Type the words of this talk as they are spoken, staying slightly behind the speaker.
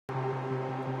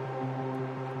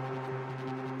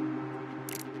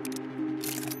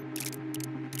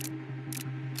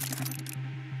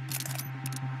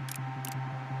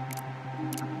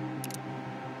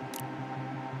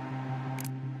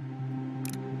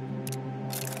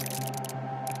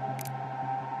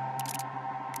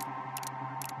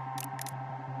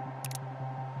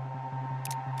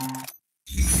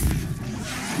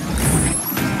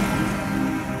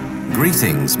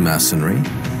Greetings, mercenary.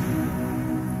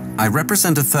 I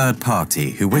represent a third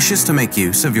party who wishes to make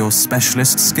use of your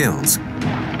specialist skills.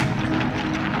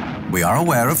 We are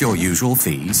aware of your usual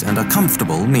fees and are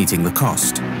comfortable meeting the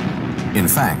cost. In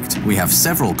fact, we have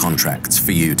several contracts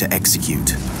for you to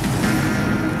execute.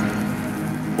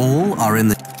 All are in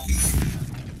the...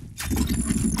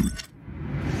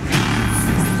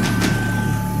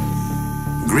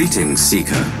 Greetings,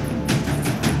 Seeker.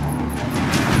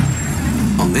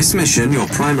 On this mission, your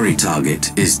primary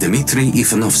target is Dmitry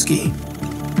Ivanovsky.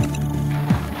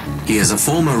 He is a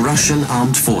former Russian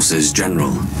Armed Forces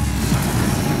general.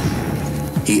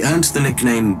 He earned the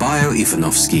nickname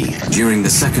Bio-Ivanovsky during the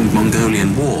Second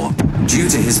Mongolian War due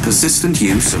to his persistent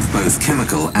use of both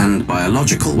chemical and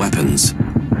biological weapons.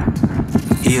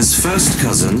 He is first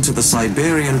cousin to the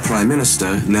Siberian Prime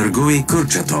Minister Nergui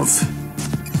Kurchatov.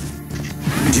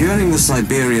 During the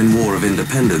Siberian War of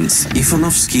Independence,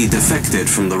 Ivanovsky defected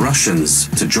from the Russians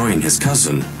to join his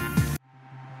cousin.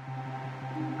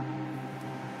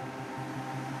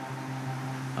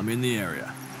 I'm in the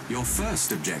area. Your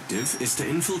first objective is to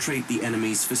infiltrate the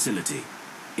enemy's facility.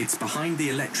 It's behind the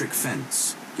electric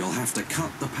fence. You'll have to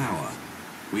cut the power.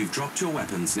 We've dropped your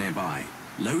weapons nearby.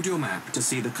 Load your map to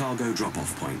see the cargo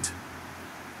drop-off point.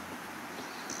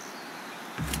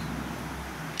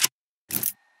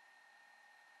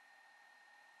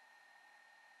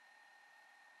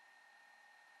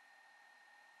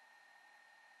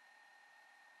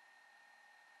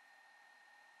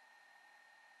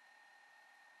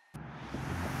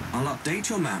 I'll update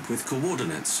your map with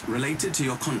coordinates related to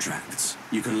your contracts.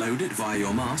 You can load it via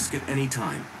your mask at any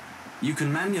time. You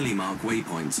can manually mark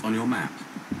waypoints on your map.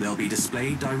 They'll be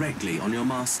displayed directly on your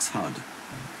mask's HUD.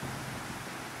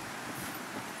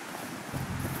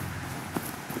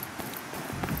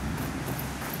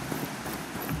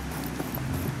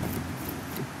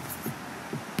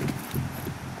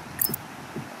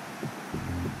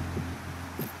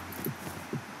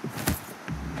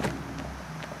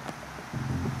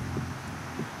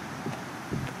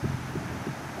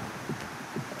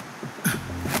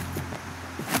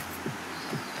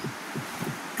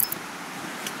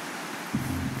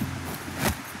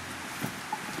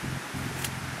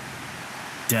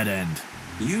 Dead end.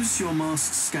 Use your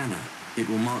mask's scanner. It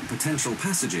will mark potential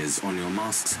passages on your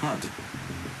mask's HUD.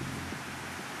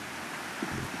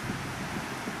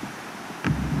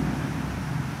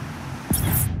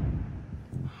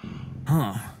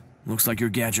 Huh. Looks like your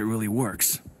gadget really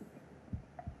works.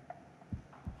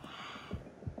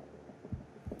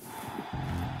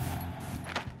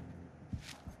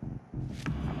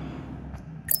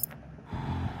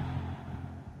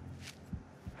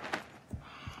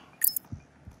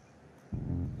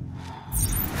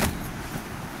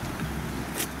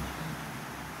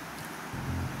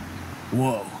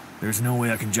 Whoa, there's no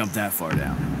way I can jump that far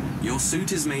down. Your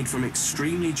suit is made from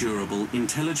extremely durable,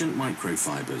 intelligent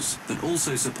microfibers that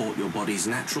also support your body's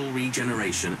natural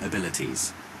regeneration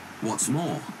abilities. What's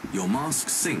more, your mask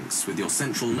syncs with your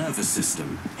central nervous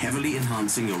system, heavily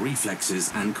enhancing your reflexes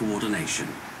and coordination.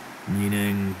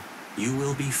 Meaning? You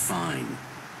will be fine.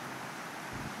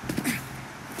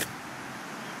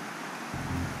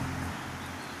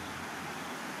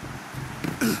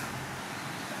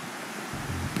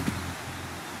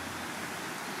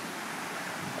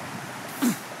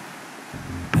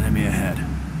 Enemy ahead.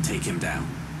 Take him down.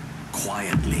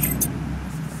 Quietly.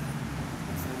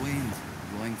 The wind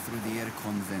blowing through the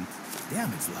aircon vent.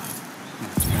 Damn, it's loud.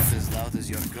 Not as loud as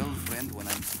your girlfriend when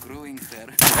I'm screwing her.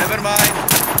 Never mind.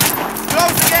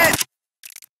 Close again!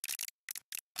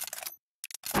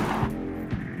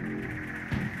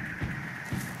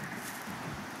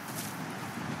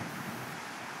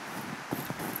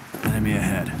 Enemy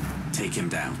ahead. Take him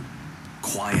down.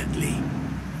 Quietly.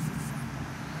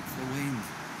 The wind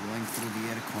blowing through the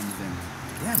aircon vent.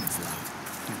 Damn, it's loud.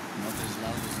 Not as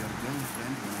loud as your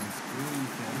girlfriend when I'm screwing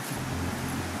her.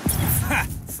 Ha!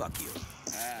 Fuck you.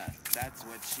 Ah, that's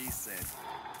what she said.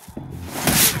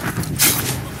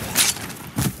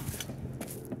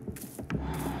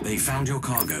 They found your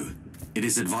cargo. It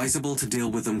is advisable to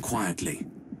deal with them quietly.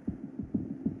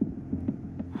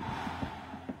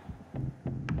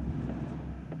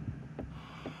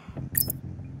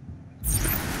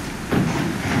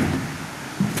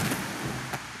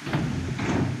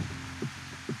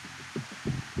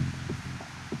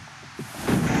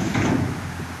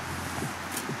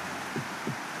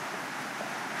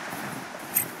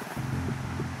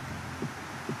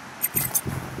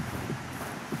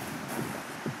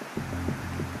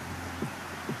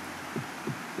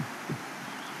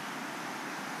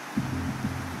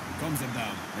 Thumbs them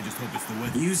down. I just hope it's the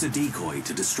wind. Use a decoy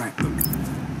to distract them.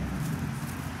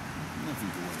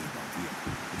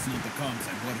 bums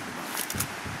I'm worried about.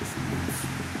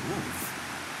 Wolves?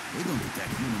 They don't attack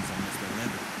humans unless they're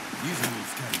leather. These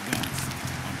wolves carry guns.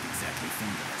 Aren't exactly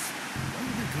fingerless. Why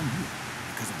would they come here?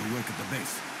 Because of the work at the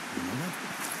base. You know that?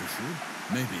 For sure?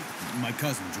 Maybe. My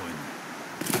cousin joined me.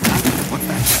 What's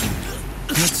that?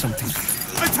 That's something.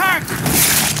 Attack!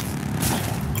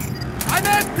 I'm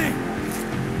empty!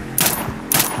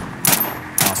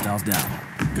 Hostiles down.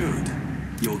 Good.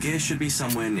 Your gear should be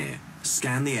somewhere near.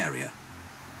 Scan the area.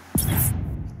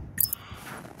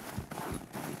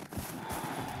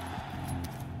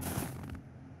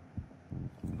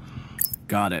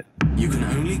 Got it. You can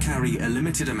only carry a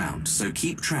limited amount, so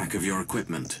keep track of your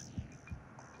equipment.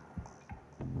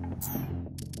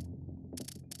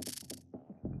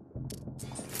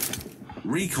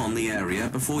 Recon the area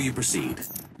before you proceed.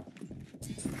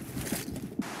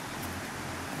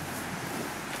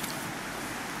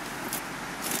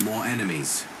 More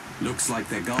enemies. Looks like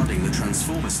they're guarding the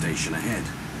transformer station ahead.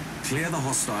 Clear the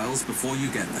hostiles before you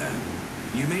get there.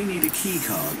 You may need a key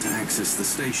card to access the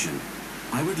station.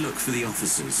 I would look for the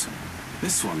officers.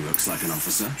 This one looks like an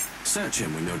officer. Search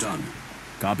him when you're done.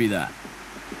 Copy that.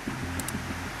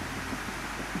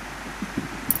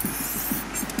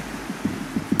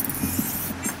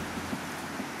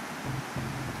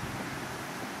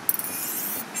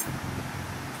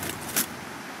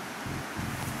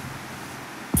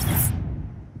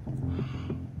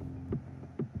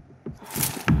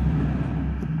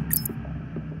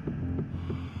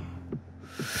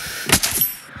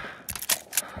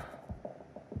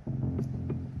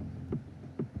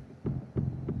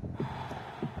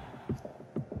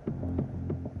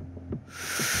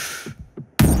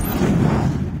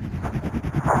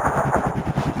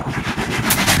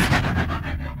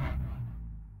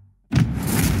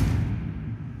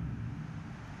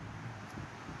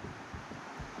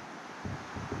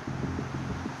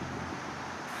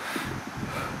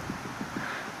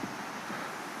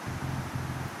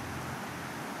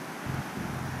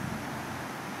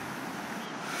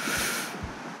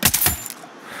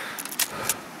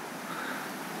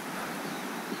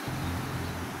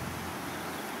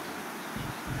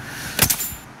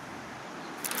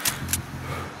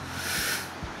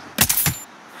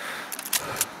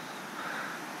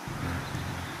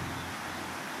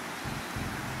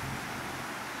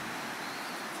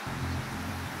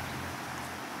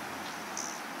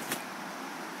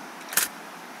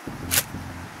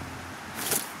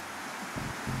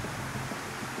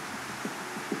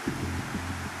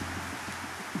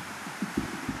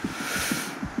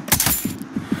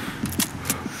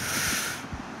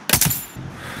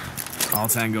 All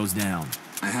tango's down.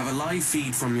 I have a live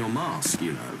feed from your mask,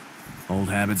 you know. Old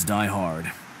habits die hard.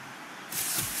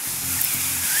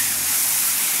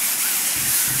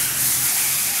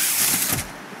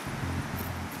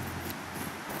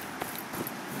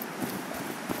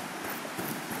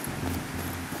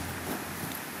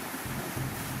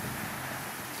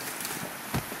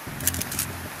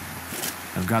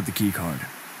 I've got the key card.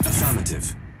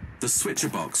 Affirmative. The switcher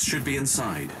box should be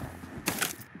inside.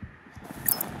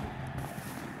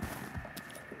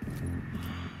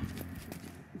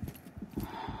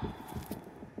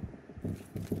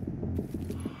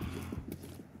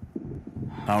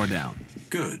 Power down.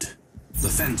 Good. The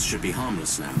fence should be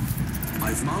harmless now.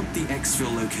 I've marked the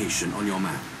exfil location on your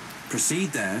map.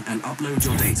 Proceed there and upload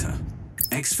your data.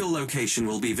 Exfil location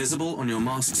will be visible on your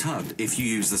mask's HUD if you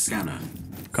use the scanner.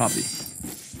 Copy.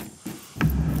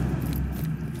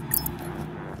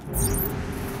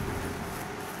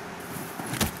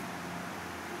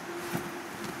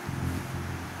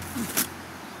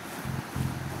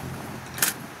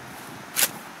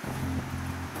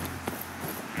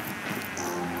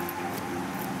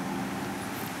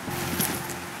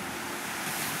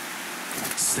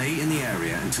 Stay in the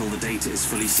area until the data is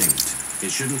fully synced.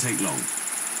 It shouldn't take long.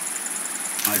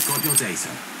 I've got your data.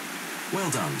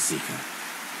 Well done, Seeker.